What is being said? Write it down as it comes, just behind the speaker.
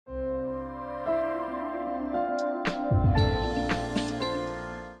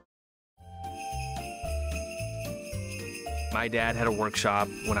My dad had a workshop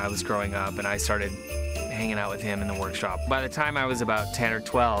when I was growing up, and I started hanging out with him in the workshop. By the time I was about 10 or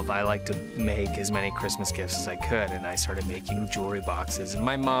 12, I liked to make as many Christmas gifts as I could, and I started making jewelry boxes. And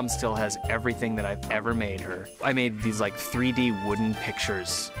my mom still has everything that I've ever made her. I made these like 3D wooden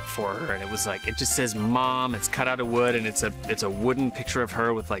pictures for her, and it was like, it just says Mom, it's cut out of wood, and it's a wooden picture of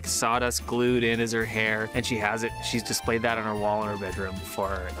her with like sawdust glued in as her hair, and she has it, she's displayed that on her wall in her bedroom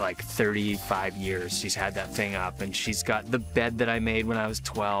for like 35 years. She's had that thing up, and she's got the bed that I made when I was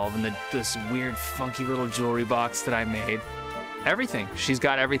 12, and this weird funky little jewelry box that I made. Everything. She's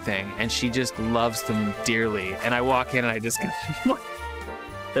got everything, and she just loves them dearly. And I walk in and I just go,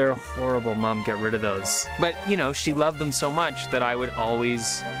 they're horrible, Mom, get rid of those. But, you know, she loved them so much that I would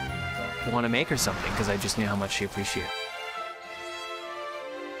always want to make her something because I just knew how much she appreciated it.